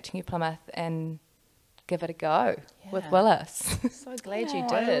back to New Plymouth and give it a go with Willis. So glad you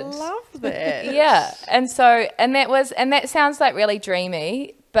did. I love that. Yeah. And that sounds like really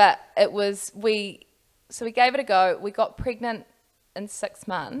dreamy, but it was, we gave it a go. We got pregnant in 6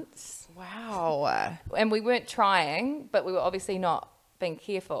 months. Wow. And we weren't trying, but we were obviously not being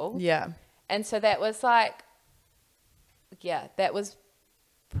careful. Yeah. And so that was like, that was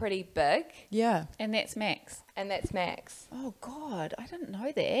pretty big. Yeah. And that's Max. And that's Max. Oh, God, I didn't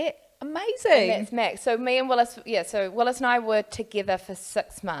know that. Amazing. And that's Max. So me and Willis, so Willis and I were together for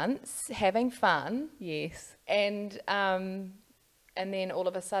 6 months, having fun. Yes. And then all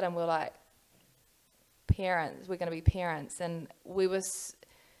of a sudden we're like, parents, we're going to be parents. And we were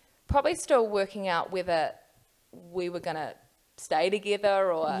probably still working out whether we were going to stay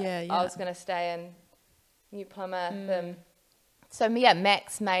together or I was going to stay in New Plymouth. So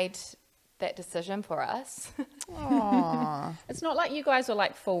Max made that decision for us. Aww. It's not like you guys were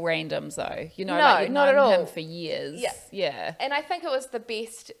like full randoms though. You know, No, like you've not known at all. him for years. Yeah. Yeah. And I think it was the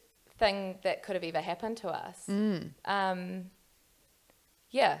best thing that could have ever happened to us.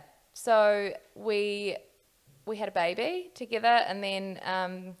 So we had a baby together, and then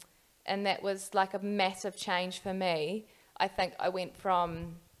and that was like a massive change for me. I think I went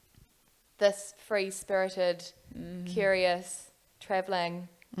from this free-spirited, curious, traveling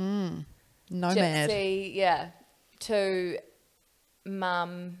Nomad. gypsy, to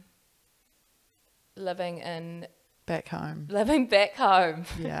mum living Back home. back home.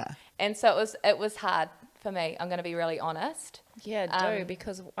 Yeah. And so it was hard for me. I'm going to be really honest. Yeah,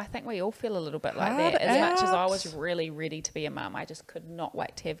 because I think we all feel a little bit like Hard that. As much as I out. was really ready to be a mum, I just could not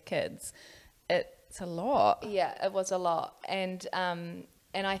wait to have kids. It's a lot. Yeah, it was a lot. And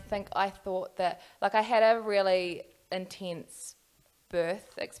I think I thought that, like, I had a really intense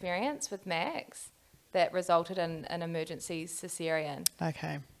birth experience with Max that resulted in an emergency cesarean.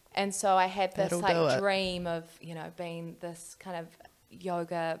 Okay. And so I had this That'll do it. dream of, being this kind of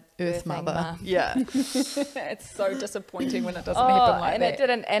yoga Earth birthing mother. mum. Yeah. It's so disappointing when it doesn't happen like and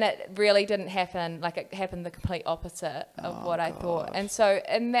that. it really didn't happen. Like, it happened the complete opposite of what I thought. God.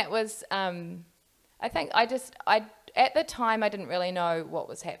 And that was, I think I at the time I didn't really know what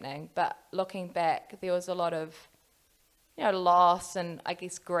was happening, but looking back, there was a lot of, loss and I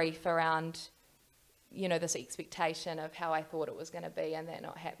guess grief around, this expectation of how I thought it was going to be and that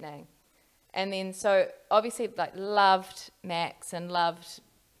not happening. And then, so obviously, like, loved Max and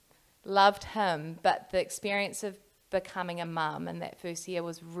loved him, but the experience of becoming a mum in that first year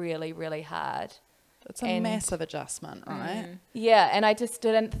was really, really hard. It's a massive adjustment, right? Yeah, and I just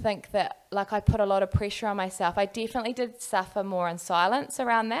didn't think that, like, I put a lot of pressure on myself. I definitely did suffer more in silence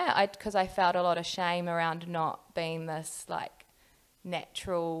around that, because I felt a lot of shame around not being this, like,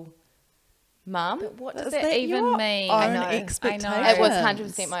 natural mum. But what does Is that that even your mean? own I know. expectations? It was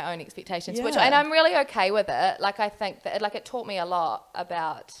 100% my own expectations, Yeah. and I'm really okay with it. Like, I think that, like, it taught me a lot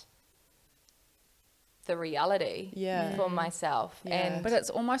about the reality for myself. Yeah. And But it's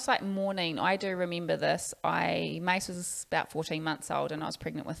almost like mourning. I do remember this. Mace was about 14 months old and I was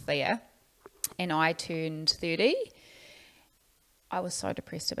pregnant with Thea, and I turned 30. I was so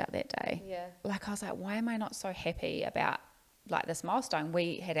depressed about that day. Yeah. Like, I was like, why am I not so happy about, like, this milestone?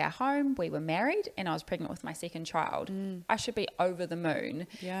 We had our home, we were married, and I was pregnant with my second child. I should be over the moon.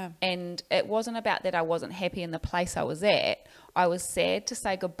 Yeah. And it wasn't about that I wasn't happy in the place I was at. I was sad to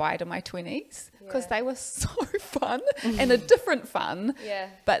say goodbye to my 20s because they were so fun and a different fun. Yeah.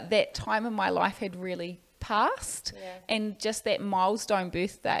 But that time in my life had really passed. Yeah. And just that milestone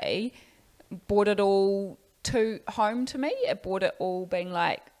birthday brought it all home to me. It brought it all being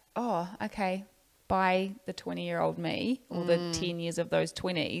like, oh, okay, by the 20-year-old me, or the 10 years of those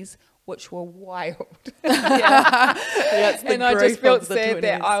 20s, which were wild. Yeah, it's the And I grief just felt of the sad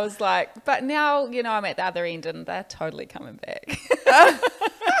that 20s. I was like, but now, you know, I'm at the other end and they're totally coming back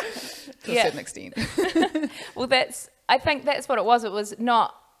to a certain extent. Well, I think that's what it was. It was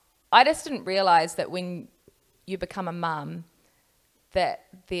not, I just didn't realize that when you become a mum, that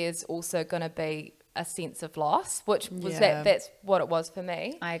there's also going to be a sense of loss, which was Yeah. that's what it was for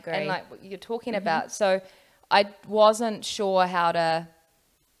me. I agree. And like what you're talking about. So I wasn't sure how to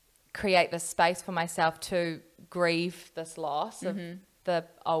create this space for myself to grieve this loss of the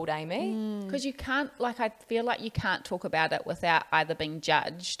old Amy. Because you can't, like, I feel like you can't talk about it without either being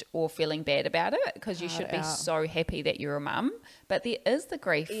judged or feeling bad about it, because you should be out. so happy that you're a mum. But there is the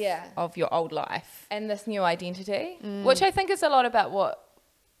grief Yeah. of your old life. And this new identity, which I think is a lot about what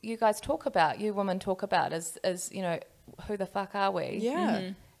you guys talk about, you women talk about, is you know, who the fuck are we?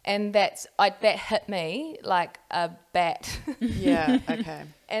 Yeah. And that hit me like a bat. Yeah. Okay.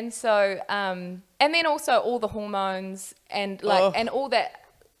 And so, and then also all the hormones and like, Oh. and all that,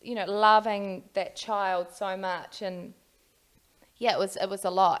 you know, loving that child so much. And yeah, it was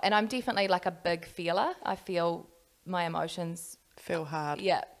a lot. And I'm definitely like a big feeler. I feel my emotions. Feel hard.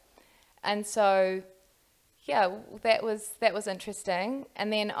 Yeah. And so, yeah, that was interesting.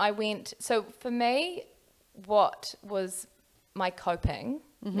 And then I went, so for me, what was my coping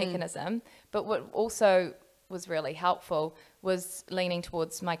mechanism, but what also was really helpful was leaning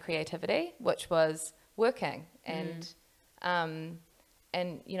towards my creativity, which was working. And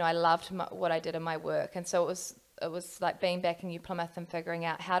you know, I loved what I did in my work. And so it was like being back in New Plymouth and figuring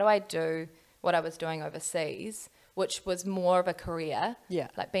out, how do I do what I was doing overseas, which was more of a career. Yeah.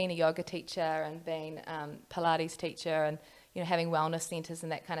 Like being a yoga teacher and being Pilates teacher, and, you know, having wellness centres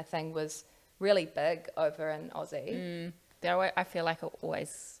and that kind of thing was really big over in Aussie. I feel like it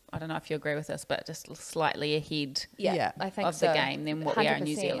always, I don't know if you agree with this, but just slightly ahead Yeah. I think of so. the game than what we are in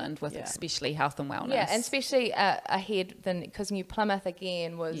New 100%. Zealand with Yeah. especially health and wellness. Yeah, and especially ahead than, because New Plymouth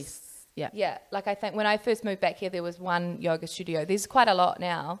again was... Yes. Yeah. Yeah, like I think when I first moved back here, there was one yoga studio. There's quite a lot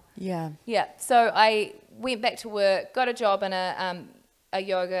now. Yeah. Yeah, so I went back to work, got a job in a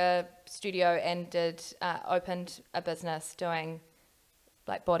yoga studio, and opened a business doing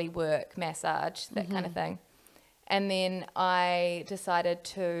like body work, massage, that kind of thing. And then I decided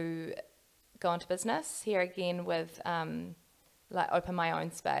to go into business here again with like open my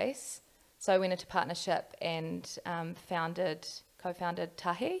own space. So I went into partnership and co-founded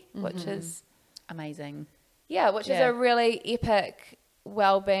Tahi, which is Amazing. which is Yeah. a really epic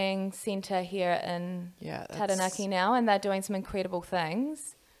wellbeing centre here in Yeah, that's- Taranaki now, and they're doing some incredible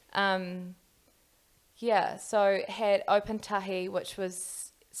things. So had opened Tahi, which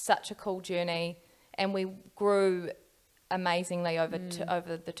was such a cool journey, and we grew amazingly over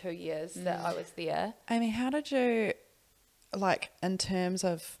the 2 years that I was there. Amy, how did you, like, in terms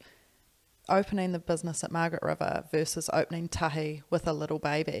of opening the business at Margaret River versus opening Tahi with a little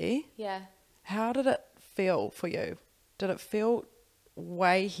baby, Yeah. how did it feel for you? Did it feel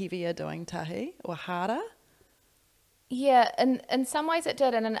way heavier doing Tahi or harder? Yeah, in some ways it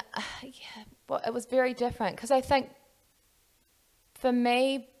did, and it was very different, because I think for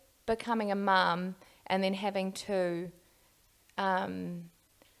me, becoming a mum and then having to,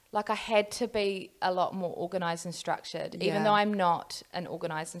 like, I had to be a lot more organised and structured, even Yeah. though I'm not an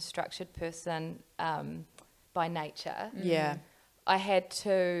organised and structured person by nature. Yeah. I had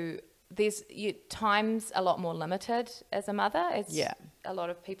to. Time's a lot more limited as a mother, as Yeah. a lot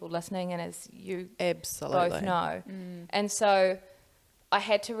of people listening, and as you Absolutely. both know. And so I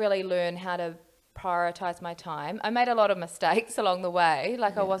had to really learn how to prioritize my time. I made a lot of mistakes along the way,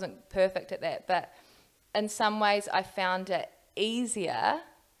 like I wasn't perfect at that, but in some ways I found it easier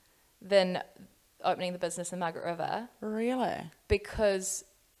than opening the business in Margaret River, Really? because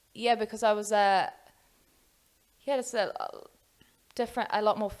I was just a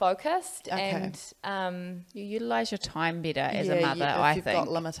lot more focused. Okay. And You utilise your time better as Yeah, a mother, if I you've think. got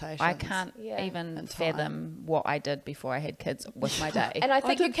limitations. I can't Yeah. even And time. fathom what I did before I had kids with my day. And I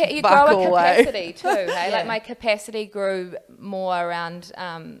think you did grow fuck a all, eh? capacity too, hey? Yeah. Like my capacity grew more around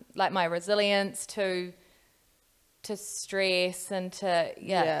like my resilience to stress and to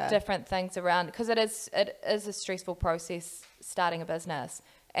Yeah. different things around, because it is a stressful process starting a business,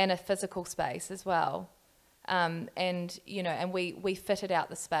 and a physical space as well. And you know, and we fitted out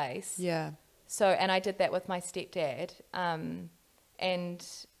the space. Yeah. So, and I did that with my stepdad, and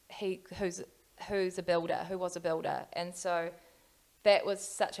who was a builder, and so that was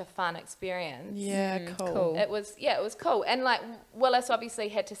such a fun experience. Yeah, cool. cool. It was cool, and like Willis obviously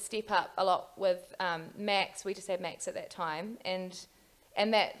had to step up a lot with Max. We just had Max at that time, and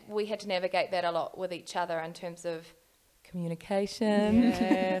that we had to navigate that a lot with each other in terms of communication.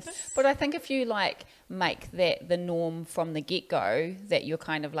 Yes. But I think if you like make that the norm from the get-go, that you're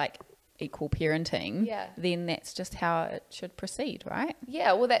kind of like equal parenting, then that's just how it should proceed, right?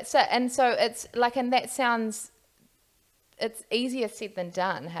 Yeah, well, that's it. And so it's like, and that sounds, it's easier said than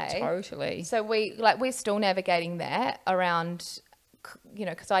done, hey? Totally. So we're still navigating that around, you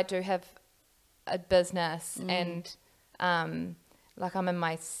know, because I do have a business and like I'm in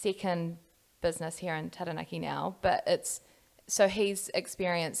my second business here in Taranaki now, but so he's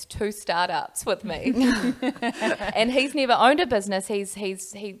experienced 2 startups with me and he's never owned a business. He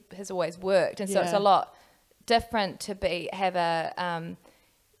has always worked. And so it's a lot different to be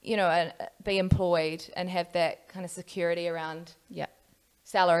employed and have that kind of security around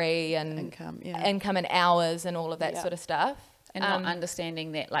salary and income and hours and all of that sort of stuff. And not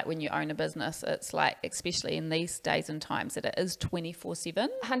understanding that, like, when you own a business, it's like, especially in these days and times, that it is 24/7.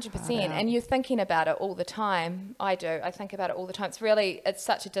 100%. And you're thinking about it all the time. I do. I think about it all the time. It's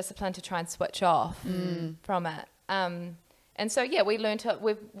such a discipline to try and switch off from it. And so, yeah,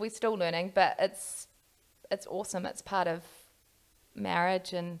 we're still learning, but it's awesome. It's part of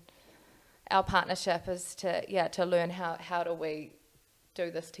marriage, and our partnership is to learn how do we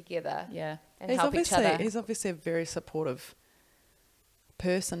do this together. Yeah. And help each other. He's obviously a very supportive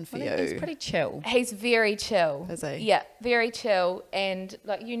person for you. He's pretty chill. He's very chill. Is he? Yeah, very chill. And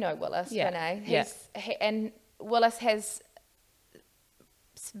like, you know Willis, Renee. And Willis has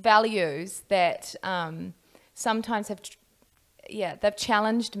values that sometimes they've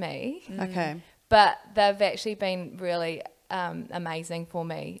challenged me. Okay. But they've actually been really amazing for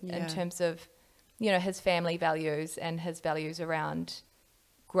me in terms of, you know, his family values and his values around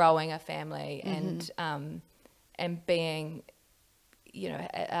growing a family and being, you know,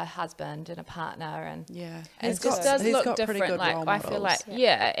 a husband and a partner, and it just does look different. Like, I feel like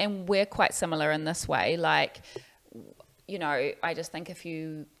and we're quite similar in this way. Like, you know, I just think if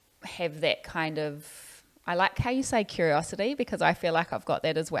you have that kind of, I like how you say curiosity, because I feel like I've got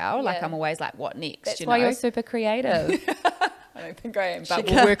that as well. Like, I'm always like, what next? That's why you're super creative. I don't think I am, but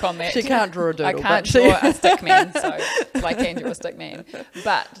we'll work on that. She can't draw a doodle. I can't draw a stick man, so I can draw a stick man.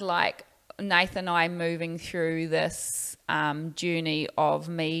 But like, Nathan and I moving through this journey of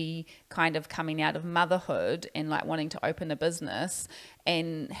me kind of coming out of motherhood and like wanting to open a business,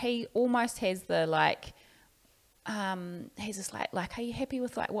 and he almost has the like, he's just like, are you happy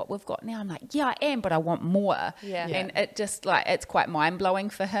with like what we've got now? I'm like, yeah, I am, but I want more. And it just like, it's quite mind blowing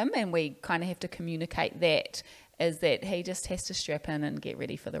for him, and we kind of have to communicate that. Is that he just has to strap in and get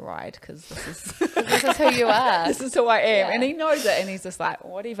ready for the ride, because this is who you are. This is who I am. And he knows it, and he's just like,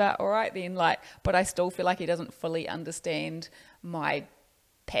 whatever, all right then. Like, but I still feel like he doesn't fully understand my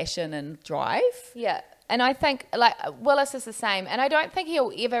passion and drive. Yeah. And I think like Willis is the same, and I don't think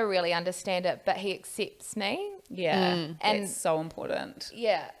he'll ever really understand it, but he accepts me. Yeah. And it's so important.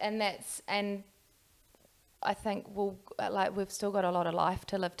 Yeah. And I think we've still got a lot of life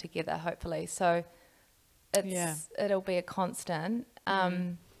to live together, hopefully. So it'll be a constant.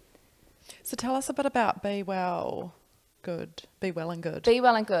 So tell us a bit about Be Well and Good. Be Well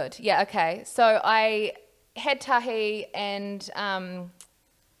and Good. Yeah, okay. So I had tahi, and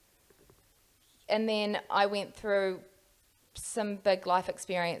then I went through some big life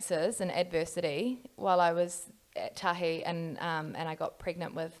experiences and adversity while I was at tahi, and I got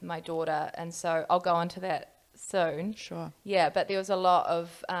pregnant with my daughter, and so I'll go on to that soon. Sure. Yeah, but there was a lot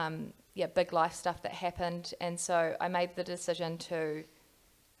of big life stuff that happened, and so I made the decision to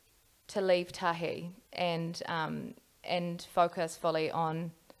leave tahi and focus fully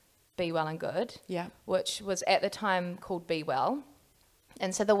on Be Well and Good, which was at the time called Be Well.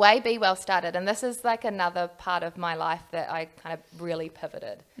 And so the way Be Well started, and this is like another part of my life that I kind of really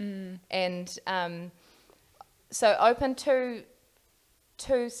pivoted, and so opened two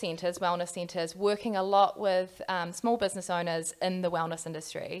centres, wellness centres, working a lot with small business owners in the wellness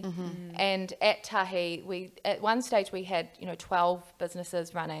industry. And at tahi, at one stage we had 12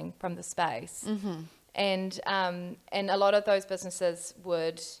 businesses running from the space, and a lot of those businesses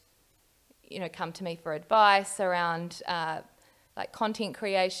would come to me for advice around like content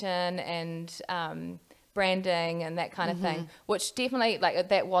creation and branding and that kind of thing, which definitely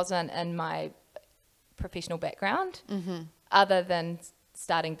that wasn't in my professional background, other than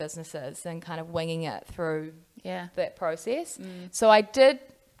starting businesses and kind of winging it through that process. So I did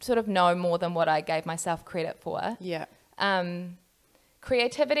sort of know more than what I gave myself credit for.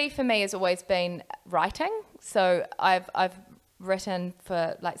 Creativity for me has always been writing. So I've written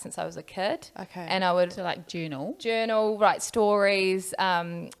for since I was a kid. Okay. And I would journal, write stories,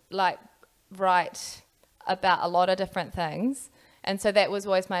 write about a lot of different things. And so that was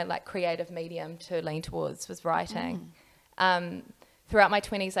always my creative medium to lean towards, was writing. throughout my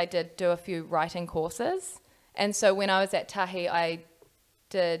 20s, I did do a few writing courses. And so when I was at Tahi, I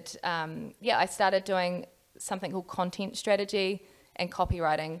did, I started doing something called content strategy and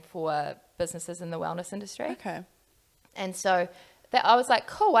copywriting for businesses in the wellness industry. Okay. And so that I was like,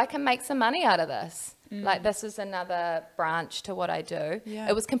 cool, I can make some money out of this. Like, this is another branch to what I do. Yeah.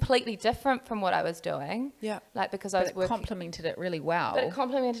 It was completely different from what I was doing. Yeah. Like, because I was working. Complemented it really well. But it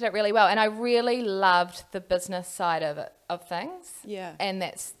complemented it really well. And I really loved the business side of things. Yeah. And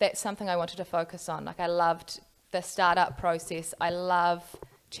that's something I wanted to focus on. Like, I loved the startup process. I love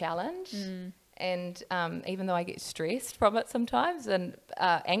challenge. And even though I get stressed from it sometimes and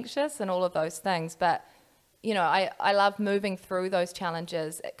anxious and all of those things, but you know, I love moving through those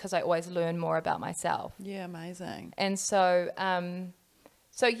challenges because I always learn more about myself. Yeah, amazing. And so,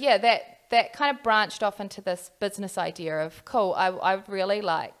 that kind of branched off into this business idea of, cool, I would really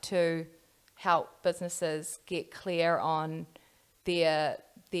like to help businesses get clear on their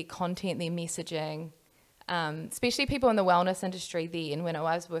content, their messaging, especially people in the wellness industry then, when I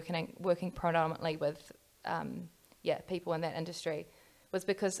was working predominantly with, people in that industry, was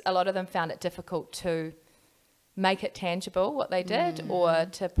because a lot of them found it difficult to make it tangible what they did, or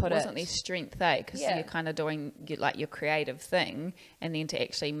to put it wasn't their strength, because Yeah. you're kind of doing like your creative thing, and then to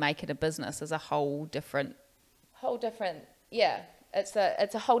actually make it a business is a whole different it's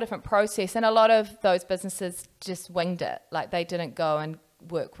a whole different process. And a lot of those businesses just winged it. Like, they didn't go and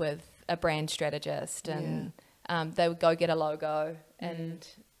work with a brand strategist, and they would go get a logo and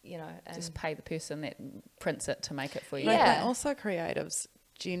you know, and just pay the person that prints it to make it for you. But I Yeah. think also creatives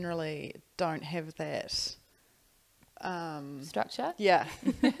generally don't have that structure. yeah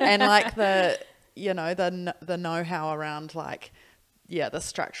and like the know-how around like the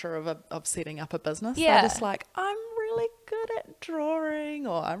structure of setting up a business. Yeah. They're just like, I'm really good at drawing,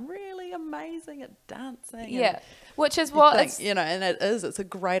 or I'm really amazing at dancing. Yeah, And which is you what think, it's, and it's a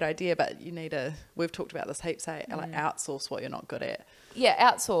great idea, but you need to, we've talked about this heaps, like outsource what you're not good at.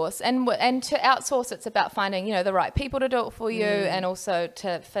 outsource. And to outsource, it's about finding, you know, the right people to do it for you, and also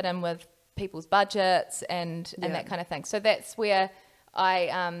to fit in with people's budgets and that kind of thing. So that's where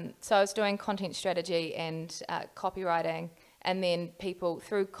I was doing content strategy and copywriting, and then people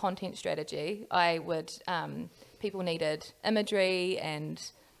through content strategy, I would people needed imagery and,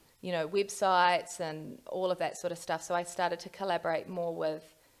 you know, websites and all of that sort of stuff. So I started to collaborate more with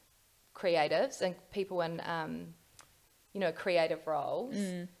creatives and people in creative roles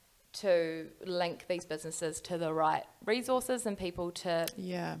to link these businesses to the right resources and people to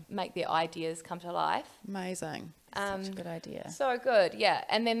make their ideas come to life. Amazing. Such a good idea. So good, yeah.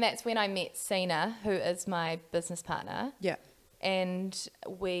 And then that's when I met Sina, who is my business partner. Yeah. And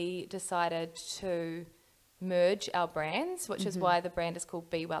we decided to merge our brands, which is why the brand is called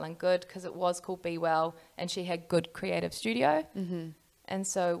Be Well and Good, because it was called Be Well and she had Good Creative Studio. And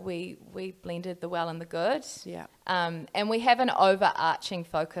so we blended the well and the good. Yeah. And we have an overarching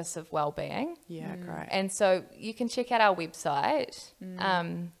focus of well-being. Yeah, great. And so you can check out our website.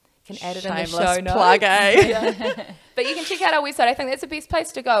 Can add it in the show Shameless notes. plug, eh? But you can check out our website. I think that's the best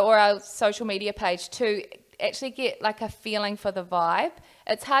place to go, or our social media page, to actually get like a feeling for the vibe.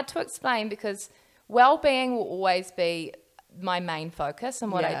 It's hard to explain because well-being will always be my main focus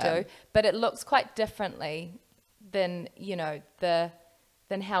and what I do, but it looks quite differently than, you know,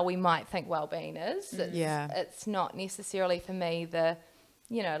 than how we might think well-being is. It's not necessarily for me the,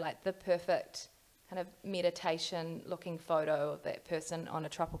 you know, like the perfect kind of meditation looking photo of that person on a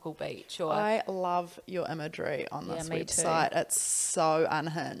tropical beach. Or I love your imagery on this me website. It's so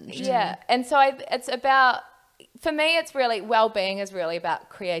unhinged. Yeah. And so it's about, for me, it's really, well-being is really about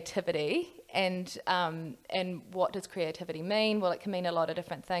creativity. And what does creativity mean? Well, it can mean a lot of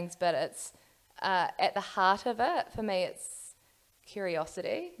different things, but it's at the heart of it, for me, it's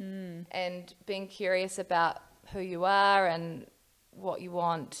curiosity and being curious about who you are and what you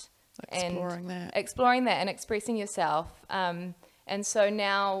want. Exploring that and expressing yourself. And so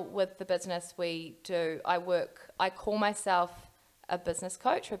now with the business I call myself a business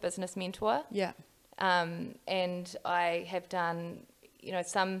coach or a business mentor. Yeah. And I have done, you know,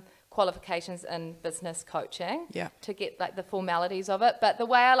 some qualifications in business coaching to get like the formalities of it. But the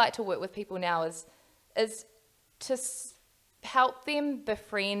way I like to work with people now is to help them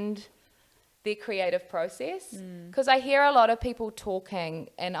befriend their creative process, because I hear a lot of people talking,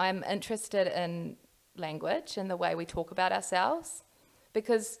 and I'm interested in language and the way we talk about ourselves,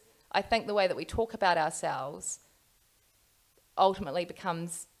 because I think the way that we talk about ourselves ultimately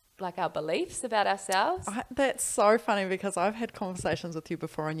becomes like our beliefs about ourselves. That's so funny, because I've had conversations with you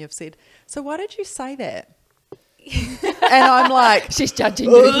before and you've said, so why did you say that? And I'm like, She's judging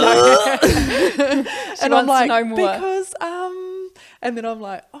you. and I'm wants to like, know more. because, and then I'm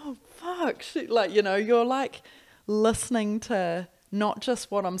like, oh, fuck. Like, you know, you're like listening to not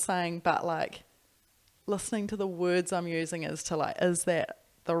just what I'm saying, but like listening to the words I'm using as to like, is that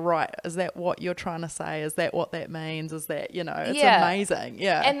what you're trying to say? Is that what that means? Is that, you know, it's amazing.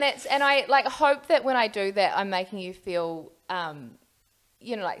 Yeah. And I like hope that when I do that, I'm making you feel,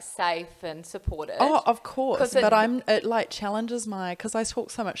 you know, like safe and supported. Oh, of course. But it it like challenges because I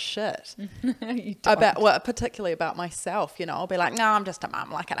talk so much shit You don't. particularly about myself, you know, I'll be like, no, I'm just a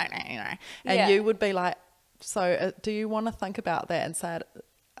mum. Like, I don't know, you know, and you would be like, so do you want to think about that and say it?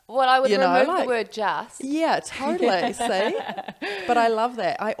 Well, I would remove like, the word just. Yeah, totally. See? But I love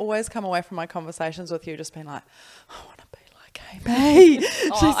that. I always come away from my conversations with you just being like, I want to be like Amy.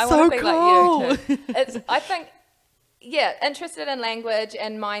 She's I so want to be cool. like you too. I think, interested in language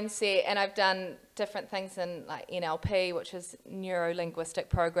and mindset, and I've done different things in like NLP, which is neuro-linguistic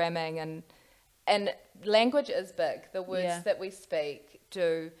programming, and language is big. The words that we speak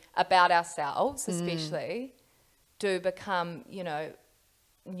do about ourselves, especially, do become, you know,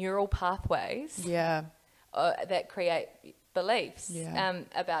 neural pathways that create beliefs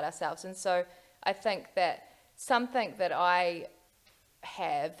about ourselves. And so I think that something that I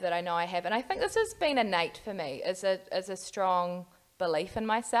know I have, and I think this has been innate for me, is a strong belief in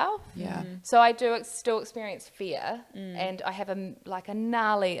myself. Yeah. So I do still experience fear, and I have a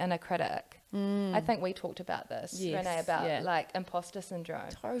gnarly inner critic. I think we talked about this, Renee, about like imposter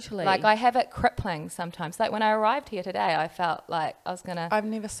syndrome. Totally. Like I have it crippling sometimes. Like when I arrived here today, I felt like I was gonna. I've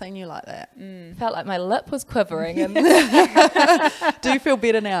never seen you like that. Felt like my lip was quivering. And Do you feel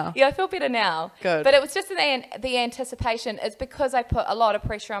better now? yeah, I feel better now. Good. But it was just the anticipation. It's because I put a lot of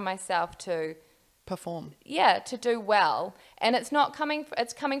pressure on myself to Perform. to do well, and it's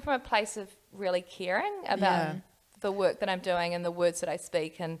coming from a place of really caring about the work that I'm doing and the words that I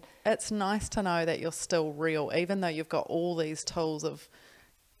speak. And It's nice to know that you're still real, even though you've got all these tools of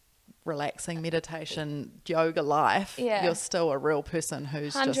relaxing, meditation, yoga life. You're still a real person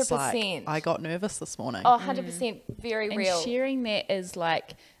who's just like, 100%. I got nervous this morning. 100% very and real. sharing that is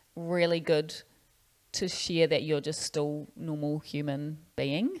like really good to share that you're just still normal human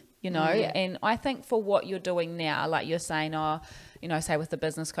being, you know. And I think for what you're doing now, like you're saying, you know, say with the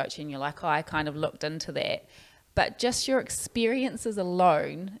business coaching, you're like, I kind of looked into that. But just your experiences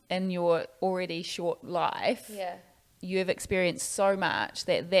alone in your already short life, you have experienced so much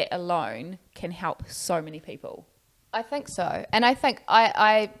that alone can help so many people. I think so. And I think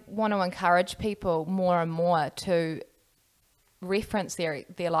I want to encourage people more and more to reference their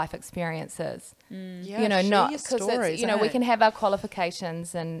life experiences. Yeah, you know, share not your because stories, you know, we can have our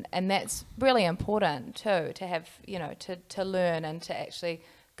qualifications and that's really important too, to have, you know, to learn and to actually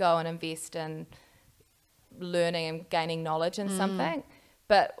go and invest in learning and gaining knowledge in something,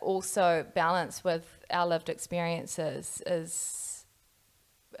 but also balance with our lived experiences is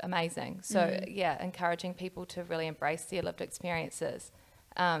amazing. So encouraging people to really embrace their lived experiences,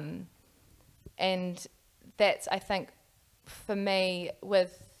 and that's, I think, for me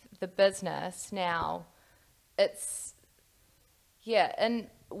with the business now, it's and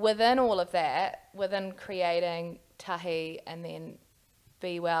within all of that, within creating Tahi and then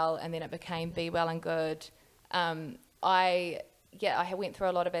Be Well, and then it became Be Well and Good, I went through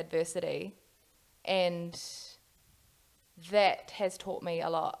a lot of adversity, and that has taught me a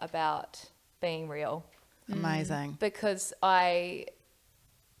lot about being real. Amazing. Because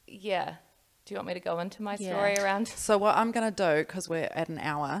do you want me to go into my story around? So what I'm going to do, because we're at an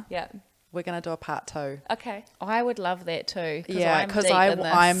hour, Yeah. we're going to do a part 2. Okay. I would love that too. Yeah, because I'm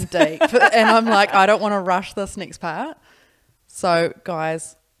I'm deep. And I'm like, I don't want to rush this next part. So,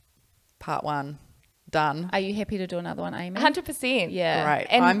 guys, part 1, done. Are you happy to do another one, Amy? 100%. Yeah. Great.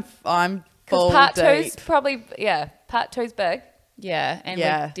 And I'm full because part deep. 2's probably, part 2's big. Yeah, and we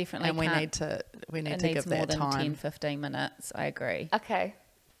definitely and we can't. We need It to needs give more that than time. 10-15 minutes. I agree. Okay.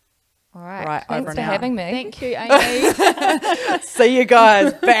 All right. Right, Thanks over for and out. having me. Thank you, Amy. See you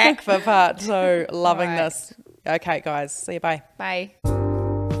guys back for part 2. Loving All right. this. Okay, guys. See you. Bye. Bye.